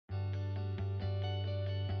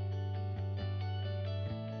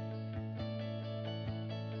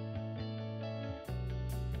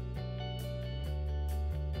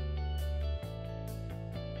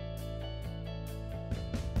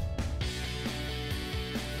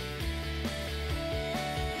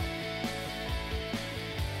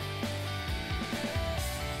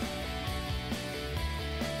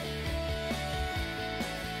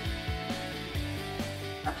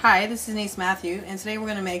Hi, this is Denise Mathew, and today we're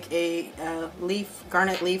going to make a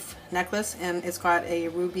garnet leaf necklace, and it's got a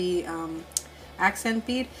ruby accent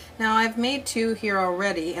bead. Now I've made two here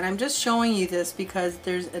already, and I'm just showing you this because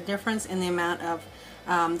there's a difference in the amount of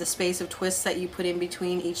the space of twists that you put in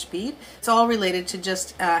between each bead. It's all related to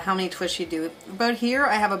just how many twists you do. About here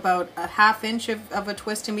I have about a ½ inch of a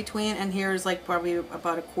twist in between, and here is like probably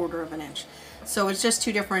about a ¼ of an inch. So it's just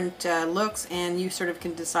two different looks, and you sort of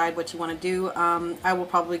can decide what you want to do. I will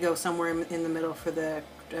probably go somewhere in the middle for the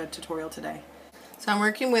tutorial today. So I'm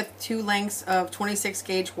working with two lengths of 26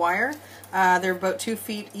 gauge wire. They're about 2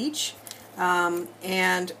 feet each,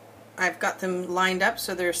 and I've got them lined up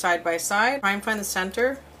so they're side by side. Try and find the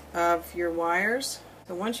center of your wires.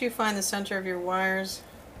 So once you find the center of your wires,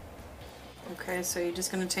 okay, so you're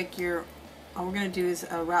just going to take your, all we're going to do is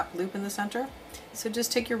a wrap loop in the center. So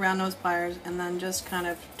just take your round nose pliers and then just kind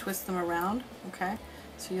of twist them around, okay?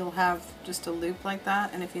 So you'll have just a loop like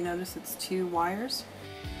that, and if you notice it's 2 wires.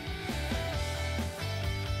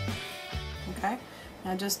 Okay,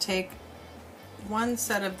 now just take one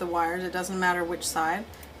set of the wires, it doesn't matter which side,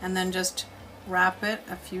 and then just wrap it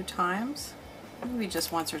a few times, maybe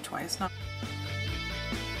just once or twice.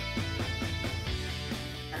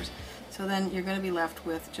 So then you're going to be left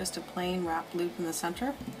with just a plain wrapped loop in the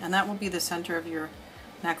center, and that will be the center of your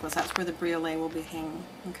necklace. That's where the briolet will be hanging.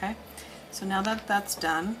 Okay, so now that that's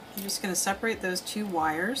done, I'm just going to separate those 2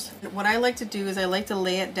 wires. What I like to do is I like to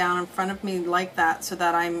lay it down in front of me like that, so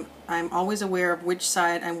that I'm always aware of which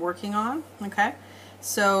side I'm working on. Okay,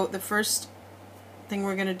 so the first thing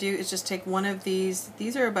we're going to do is just take one of these.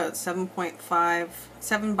 These are about 7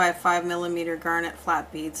 by 5 millimeter garnet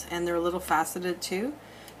flat beads, and they're a little faceted too.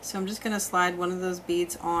 So I'm just going to slide one of those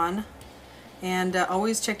beads on, and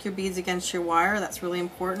always check your beads against your wire. That's really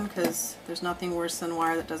important because there's nothing worse than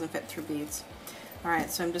wire that doesn't fit through beads. Alright,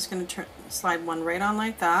 so I'm just going to slide one right on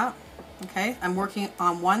like that. Okay, I'm working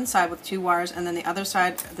on one side with 2 wires, and then the other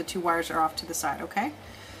side, the 2 wires are off to the side. Okay,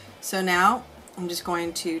 so now I'm just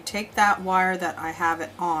going to take that wire that I have it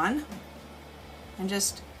on and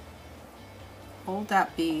just hold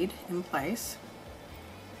that bead in place,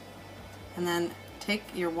 and then take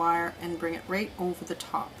your wire and bring it right over the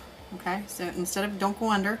top. Okay, so instead of, don't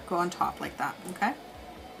go under, go on top like that. Okay,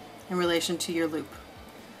 in relation to your loop.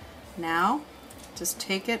 Now just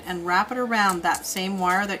take it and wrap it around that same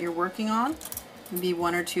wire that you're working on, maybe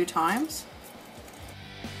 1 or 2 times.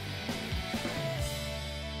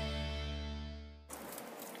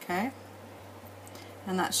 Okay,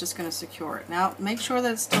 and that's just going to secure it. Now make sure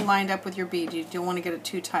that it's still lined up with your bead. You don't want to get it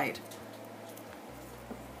too tight.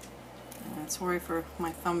 Sorry for my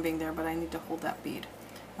thumb being there, but I need to hold that bead.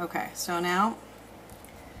 Okay, so now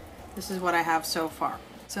this is what I have so far.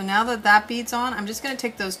 So now that that bead's on, I'm just going to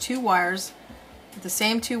take those 2 wires, the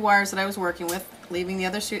same 2 wires that I was working with, leaving the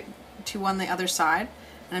other 2 on the other side,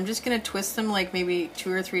 and I'm just going to twist them like maybe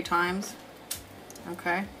 2 or 3 times.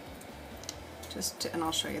 Okay, and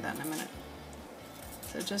I'll show you that in a minute.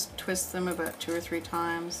 So just twist them about 2 or 3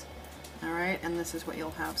 times. Alright, and this is what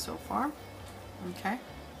you'll have so far. Okay.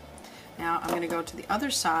 Now I'm going to go to the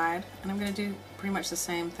other side, and I'm going to do pretty much the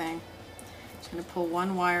same thing. Just going to pull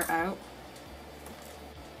one wire out.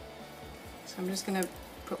 So I'm just going to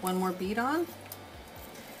put one more bead on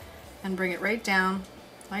and bring it right down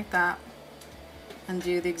like that, and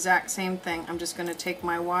do the exact same thing. I'm just going to take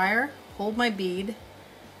my wire, hold my bead,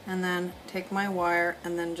 and then take my wire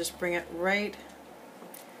and then just bring it right,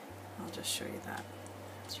 I'll just show you that.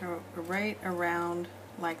 So right around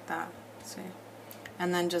like that. See?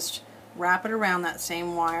 And then just wrap it around that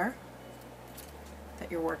same wire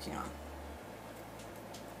that you're working on.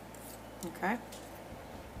 Okay?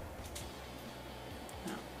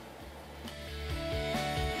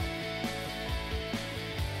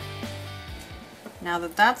 Now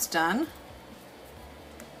that that's done,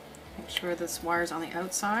 make sure this wire's on the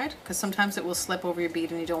outside, because sometimes it will slip over your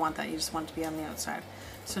bead and you don't want that. You just want it to be on the outside.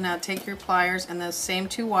 So now take your pliers and those same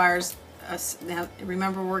 2 wires, now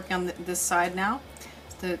remember we're working on this side now.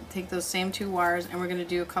 To take those same 2 wires, and we're going to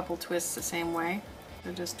do a couple twists the same way.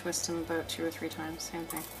 So just twist them about 2 or 3 times, same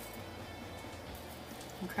thing.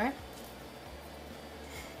 Okay?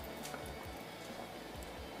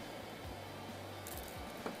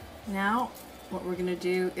 Now what we're going to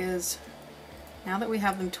do is, now that we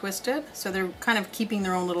have them twisted, so they're kind of keeping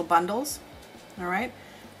their own little bundles, alright?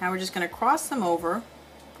 Now we're just going to cross them over,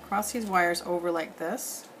 cross these wires over like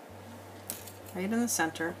this, right in the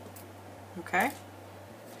center, okay?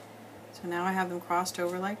 So now I have them crossed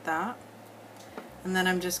over like that, and then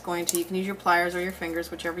I'm just going to, you can use your pliers or your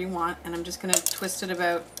fingers, whichever you want, and I'm just going to twist it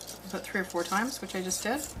about 3 or 4 times, which I just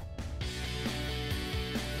did.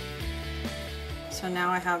 So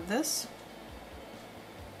now I have this.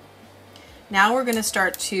 Now we're going to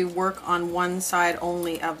start to work on one side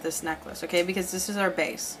only of this necklace, okay, because this is our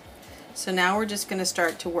base. So now we're just going to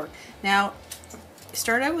start to work. Now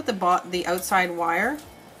start out with the outside wire,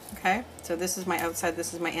 okay, so this is my outside,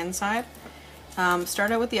 this is my inside.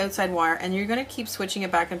 Start out with the outside wire, and you're going to keep switching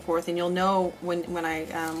it back and forth, and you'll know when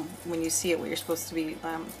you see it what you're supposed to be,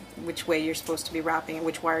 which way you're supposed to be wrapping and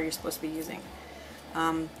which wire you're supposed to be using,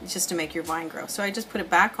 just to make your vine grow. So I just put it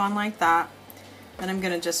back on like that. Then I'm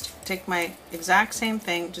going to just take my exact same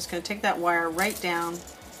thing, just going to take that wire right down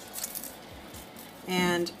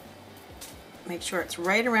and make sure it's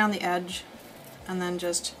right around the edge, and then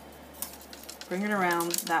just bring it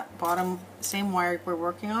around that bottom same wire we're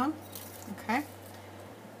working on. Okay,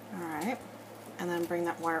 alright, and then bring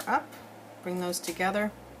that wire up, bring those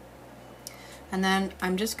together, and then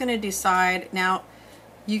I'm just going to decide. Now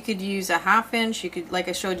you could use a 1/2 inch, you could, like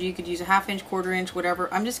I showed you, you could use a 1/2 inch, 1/4 inch, whatever.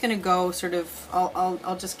 I'm just going to go sort of,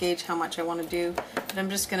 I'll just gauge how much I want to do, but I'm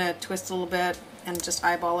just going to twist a little bit and just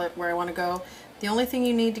eyeball it where I want to go. The only thing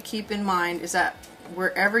you need to keep in mind is that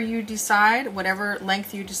wherever you decide, whatever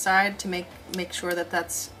length you decide, to make sure that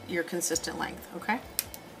that's your consistent length, okay?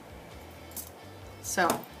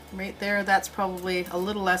 So right there, that's probably a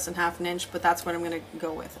little less than 1/2 inch, but that's what I'm going to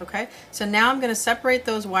go with, okay? So now I'm going to separate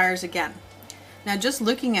those wires again. Now just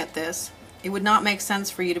looking at this, it would not make sense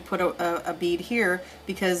for you to put a bead here,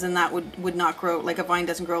 because then that would not grow, like a vine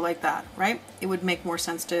doesn't grow like that, right? It would make more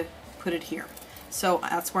sense to put it here. So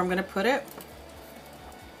that's where I'm going to put it.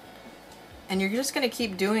 And you're just going to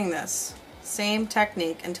keep doing this same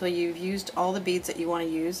technique until you've used all the beads that you want to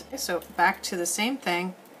use. So back to the same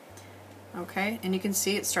thing. Okay, and you can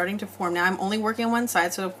see it's starting to form. Now I'm only working on one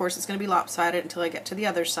side, so of course it's going to be lopsided until I get to the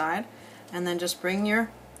other side. And then just bring your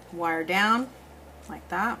wire down like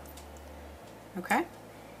that. Okay,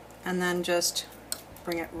 and then just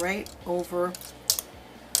bring it right over.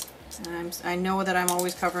 And I know that I'm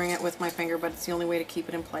always covering it with my finger, but it's the only way to keep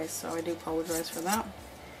it in place, so I do apologize for that.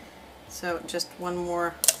 So just one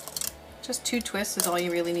more, just 2 twists is all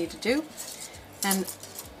you really need to do. And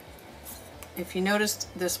if you noticed,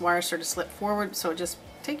 this wire sort of slipped forward, so just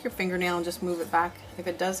take your fingernail and just move it back if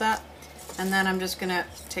it does that. And then I'm just going to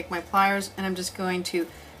take my pliers, and I'm just going to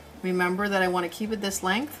remember that I want to keep it this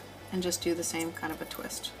length and just do the same kind of a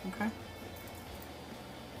twist. Okay,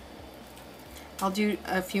 I'll do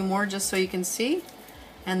a few more just so you can see,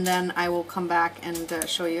 and then I will come back and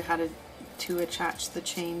show you how to attach the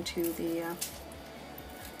chain to the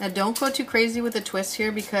now don't go too crazy with the twist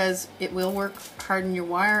here, because it will work hard in your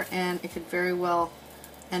wire and it could very well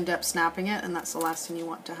end up snapping it, and that's the last thing you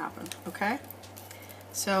want to happen. Okay,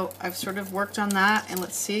 so I've sort of worked on that, and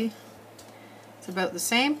let's see, it's about the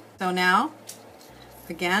same. So now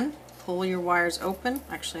again, pull your wires open.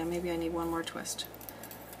 Actually, maybe I need one more twist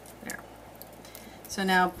there. So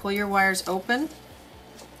now pull your wires open,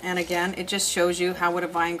 and again, it just shows you how would a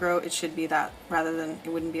vine grow. It should be that, rather than it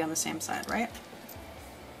wouldn't be on the same side, right?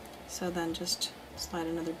 So then just slide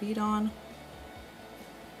another bead on.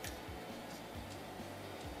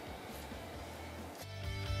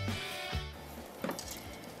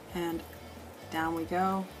 And down we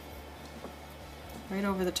go, right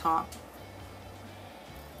over the top.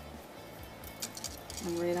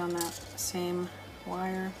 And right on that same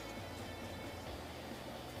wire.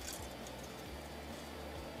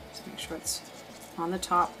 Just make sure it's on the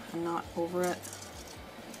top and not over it.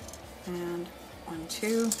 And 1,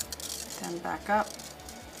 2, then back up,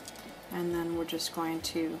 and then we're just going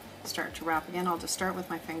to start to wrap again. I'll just start with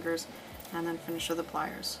my fingers and then finish with the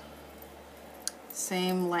pliers.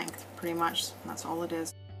 Same length pretty much, that's all it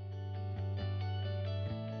is.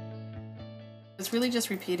 It's really just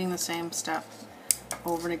repeating the same step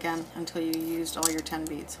over and again until you used all your 10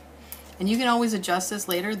 beads. And you can always adjust this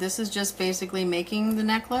later. This is just basically making the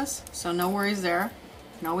necklace, so no worries there.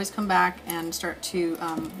 You can always come back and start to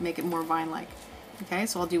make it more vine-like. Okay,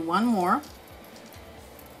 so I'll do one more.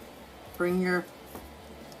 Bring your,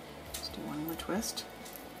 let's do one more twist.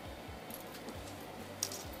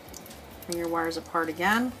 Bring your wires apart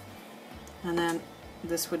again, and then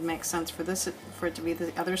this would make sense for this, for it to be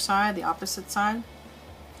the other side, the opposite side.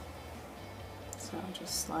 So I'll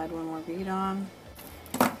just slide one more bead on.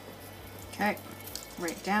 Okay,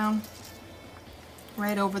 right down,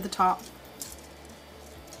 right over the top,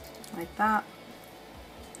 like that,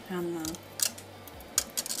 and then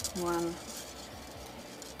 1,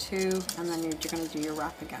 2, and then you're going to do your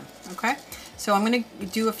wrap again. Okay, so I'm going to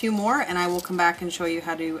do a few more, and I will come back and show you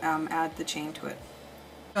how to add the chain to it.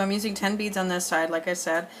 So I'm using 10 beads on this side, like I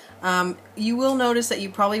said. You will notice that you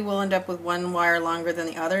probably will end up with one wire longer than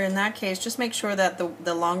the other. In that case, just make sure that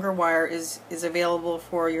the longer wire is available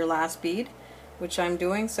for your last bead, which I'm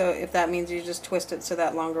doing. So if that means you just twist it so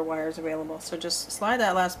that longer wire is available. So just slide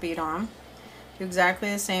that last bead on. Do exactly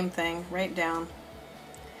the same thing, right down,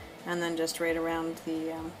 and then just right around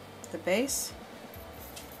the base.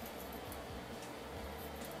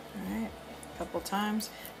 Alright, a couple times.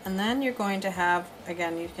 And then you're going to have,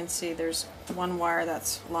 again, you can see there's one wire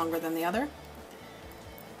that's longer than the other.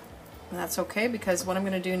 And that's okay, because what I'm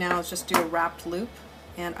going to do now is just do a wrapped loop.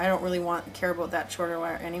 And I don't really care about that shorter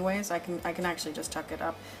wire anyways. I can actually just tuck it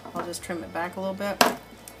up. I'll just trim it back a little bit.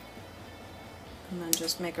 And then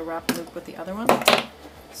just make a wrapped loop with the other one.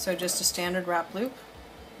 So just a standard wrap loop.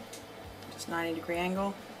 Just 90-degree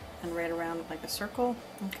angle and right around like a circle.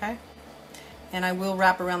 Okay. And I will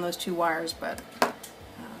wrap around those two wires, but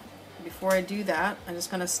before I do that, I'm just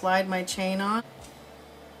going to slide my chain on.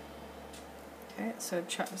 Okay, so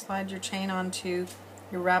slide your chain onto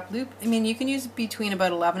your wrap loop. I mean, you can use between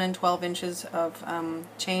about 11 and 12 inches of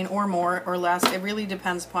chain, or more or less. It really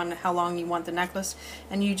depends upon how long you want the necklace,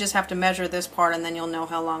 and you just have to measure this part, and then you'll know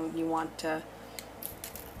how long you want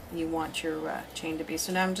your chain to be.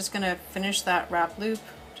 So now I'm just going to finish that wrap loop,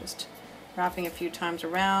 just wrapping a few times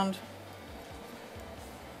around.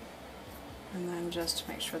 And then just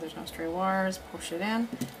make sure there's no stray wires, push it in,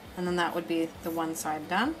 and then that would be the one side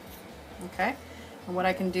done. Okay, and what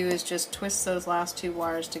I can do is just twist those last two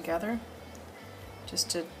wires together just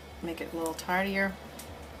to make it a little tidier.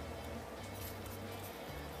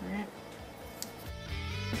 Alright.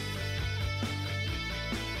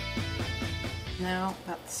 Now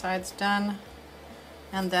that side's done,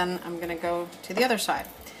 and then I'm going to go to the other side.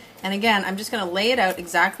 And again, I'm just going to lay it out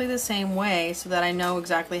exactly the same way so that I know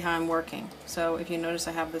exactly how I'm working. So if you notice,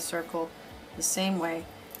 I have the circle the same way,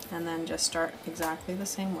 and then just start exactly the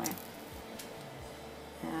same way.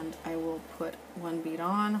 And I will put one bead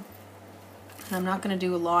on. And I'm not going to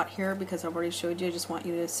do a lot here because I've already showed you. I just want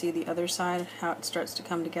you to see the other side, how it starts to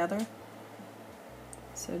come together.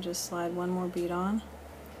 So just slide one more bead on.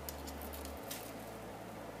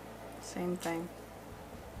 Same thing.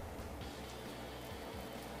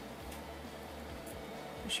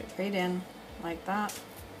 Push it right in like that.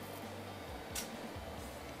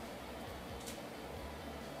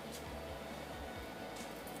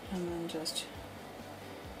 And then just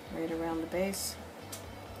right around the base.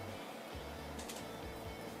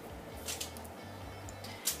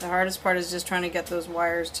 The hardest part is just trying to get those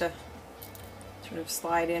wires to sort of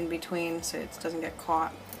slide in between so it doesn't get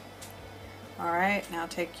caught. Alright, now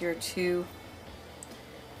take your two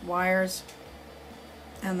wires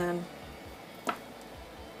and then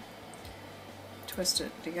twist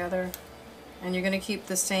it together, and you're going to keep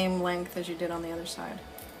the same length as you did on the other side.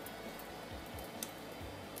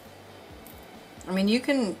 I mean, you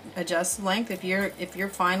can adjust the length if you're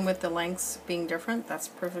fine with the lengths being different. That's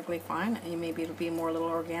perfectly fine, and maybe it'll be more a little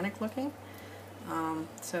organic looking.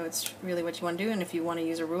 So it's really what you want to do, and if you want to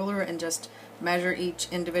use a ruler and just measure each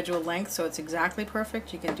individual length so it's exactly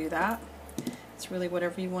perfect, you can do that. It's really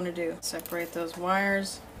whatever you want to do. Separate those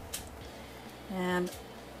wires, and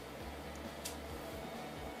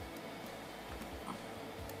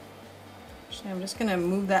I'm just going to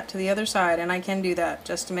move that to the other side, and I can do that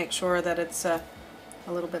just to make sure that it's a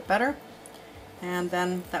little bit better, and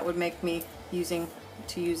then that would make me use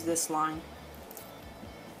this line.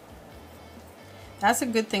 That's a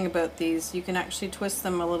good thing about these. You can actually twist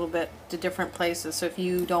them a little bit to different places, so if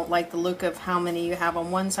you don't like the look of how many you have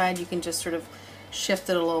on one side, you can just sort of shift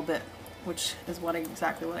it a little bit, which is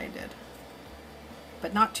exactly what I did.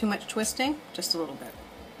 But not too much twisting, just a little bit.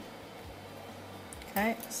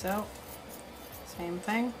 Okay, so same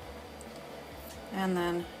thing, and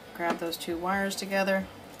then grab those two wires together,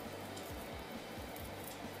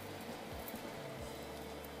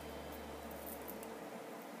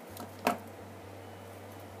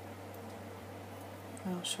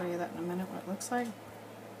 I'll show you that in a minute what it looks like.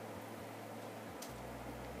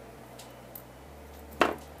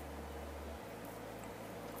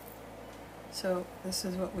 So this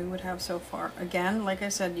is what we would have so far. Again, like I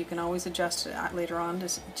said, you can always adjust it later on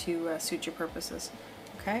to suit your purposes.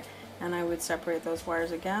 Okay, and I would separate those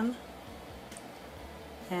wires again.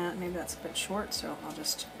 And maybe that's a bit short, so I'll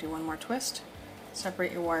just do one more twist.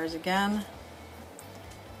 Separate your wires again.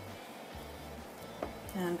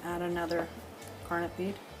 And add another garnet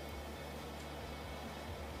bead.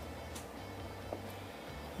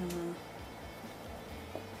 And then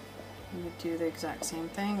you would do the exact same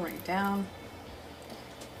thing, right down.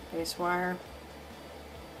 Base wire.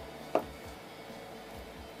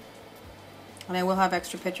 And I will have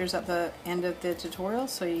extra pictures at the end of the tutorial,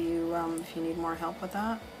 so you, if you need more help with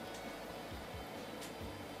that.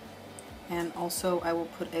 And also I will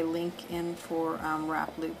put a link in for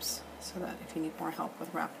wrap loops, so that if you need more help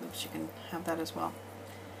with wrap loops, you can have that as well.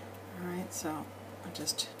 Alright, so I'll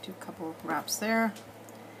just do a couple wraps there,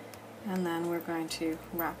 and then we're going to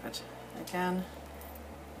wrap it again.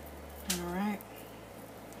 Alright,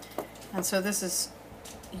 and so this is,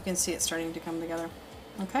 you can see it starting to come together.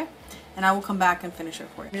 Okay, and I will come back and finish it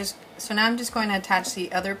for you. So now I'm just going to attach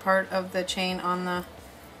the other part of the chain on the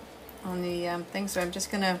thing. So I'm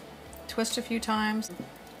just going to twist a few times.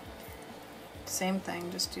 Same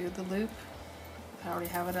thing, just do the loop. I already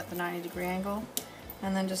have it at the 90-degree angle,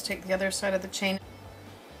 and then just take the other side of the chain.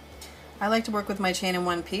 I like to work with my chain in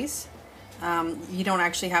one piece. You don't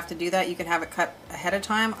actually have to do that. You can have it cut ahead of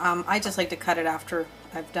time. I just like to cut it after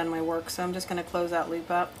I've done my work, so I'm just going to close that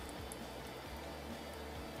loop up.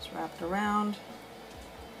 Just wrap it around,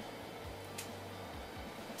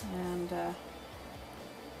 and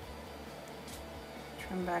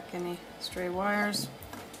trim back any stray wires.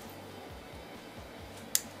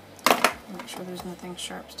 Make sure there's nothing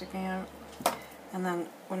sharp sticking out. And then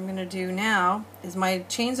what I'm going to do now is, my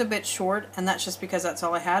chain's a bit short, and that's just because that's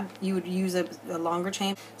all I had. You would use a longer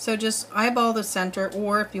chain. So just eyeball the center,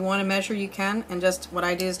 or if you want to measure you can, and just what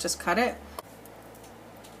I do is just cut it.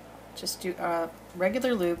 Just do a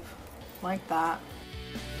regular loop like that.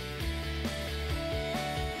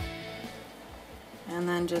 And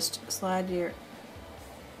then just slide your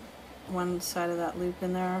one side of that loop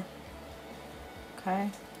in there. Okay,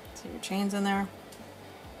 so your chain's in there.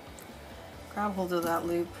 Grab hold of that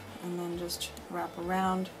loop and then just wrap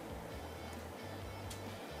around.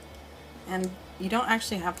 And you don't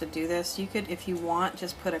actually have to do this. You could, if you want,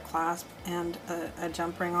 just put a clasp and a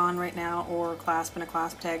jump ring on right now, or a clasp and a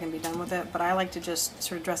clasp tag, and be done with it. But I like to just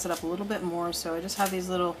sort of dress it up a little bit more, so I just have these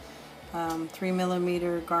little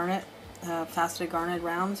 3mm garnet, faceted garnet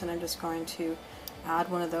rounds, and I'm just going to add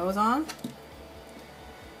one of those on.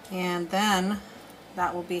 And then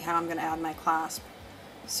that will be how I'm going to add my clasp.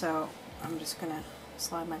 So I'm just going to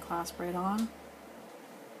slide my clasp right on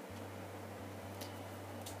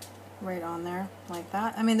there, like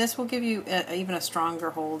that. I mean, this will give you even a stronger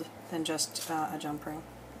hold than just a jump ring,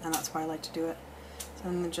 and that's why I like to do it. So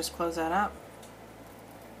I'm going to just close that up,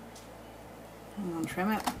 and then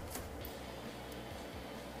trim it.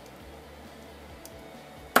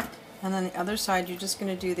 And then the other side, you're just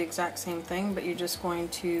going to do the exact same thing, but you're just going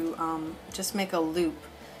to just make a loop,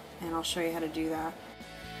 and I'll show you how to do that.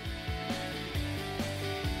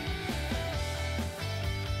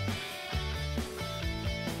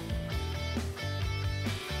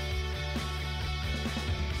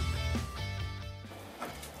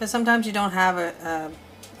 Because sometimes you don't have a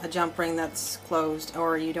jump ring that's closed,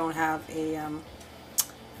 or you don't have a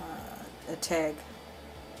tag,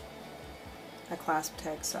 a clasp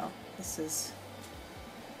tag, so this is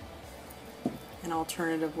an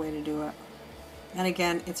alternative way to do it. And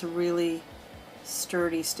again, it's a really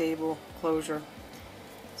sturdy, stable closure.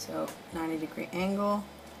 So 90-degree angle.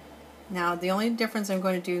 Now the only difference I'm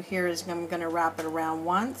going to do here is I'm going to wrap it around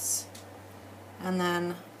once, and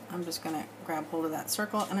then I'm just going to grab hold of that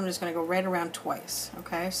circle, and I'm just going to go right around twice.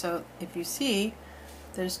 Okay, so if you see,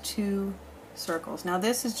 there's 2 circles. Now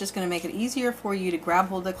this is just going to make it easier for you to grab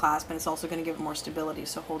hold of the clasp, and it's also going to give it more stability.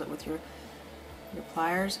 So hold it with your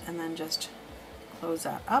pliers, and then just close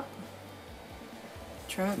that up,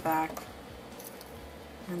 trim it back,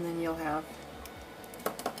 and then you'll have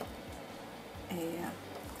a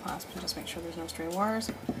clasp. And just make sure there's no stray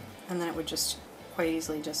wires, and then it would just quite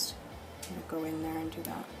easily just go in there and do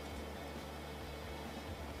that.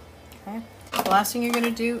 Okay. The last thing you're going to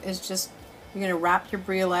do is just, you're going to wrap your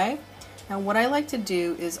briolet. Now what I like to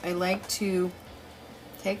do is I like to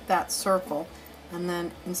take that circle, and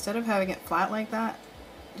then instead of having it flat like that,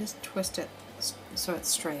 just twist it so it's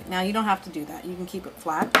straight. Now you don't have to do that. You can keep it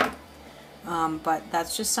flat, but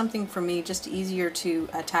that's just something for me, just easier to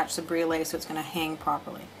attach the briolet so it's going to hang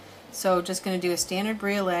properly. So just going to do a standard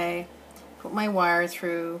briolet, put my wire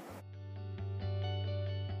through.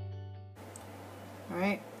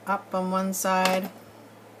 Alright, up on one side,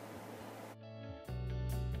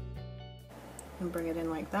 and bring it in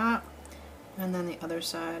like that, and then the other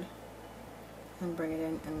side, and bring it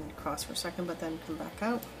in and cross for a second, but then come back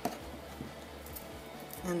out,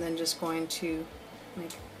 and then just going to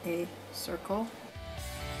make a circle,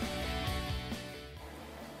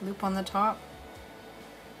 loop on the top,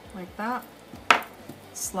 like that,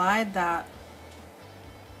 slide that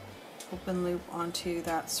open loop onto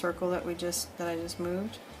that circle that I just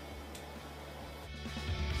moved.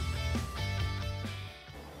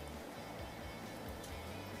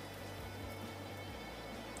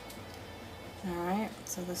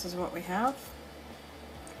 So this is what we have.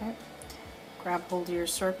 Okay. Grab hold of your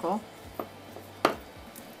circle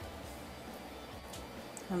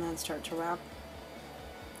and then start to wrap.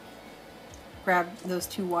 Grab those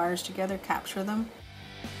two wires together, capture them.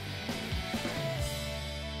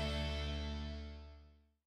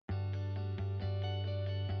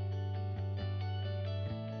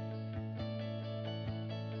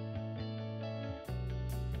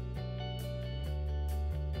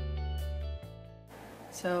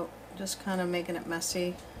 So just kind of making it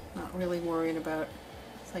messy, not really worrying about,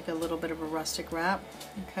 it's like a little bit of a rustic wrap,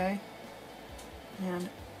 okay? And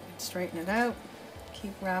straighten it out,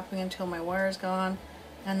 keep wrapping until my wire's gone,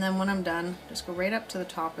 and then when I'm done, just go right up to the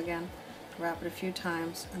top again, wrap it a few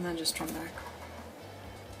times, and then just trim back.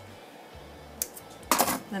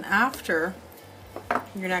 Then after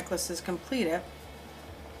your necklace is completed,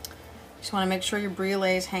 you just want to make sure your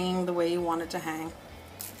briolet is hanging the way you want it to hang.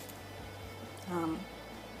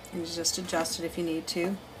 And just adjust it if you need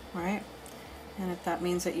to, right? And if that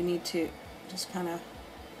means that you need to just kind of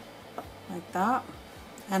like that.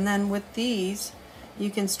 And then with these, you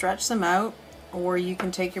can stretch them out, or you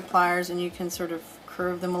can take your pliers and you can sort of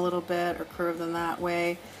curve them a little bit or curve them that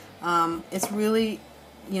way. It's really,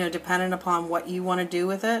 you know, dependent upon what you want to do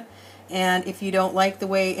with it. And if you don't like the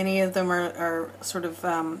way any of them are sort of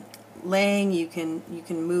laying, you can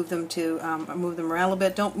move them to move them around a little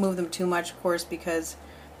bit. Don't move them too much, of course, because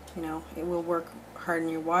you know it will work hard in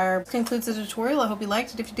your wire. This concludes the tutorial. I hope you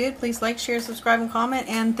liked it. If you did, please like, share, subscribe, and comment.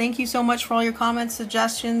 And thank you so much for all your comments,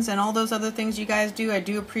 suggestions, and all those other things you guys do. I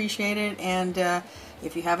do appreciate it. And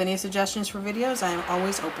if you have any suggestions for videos, I am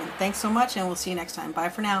always open. Thanks so much, and we'll see you next time. Bye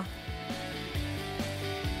for now.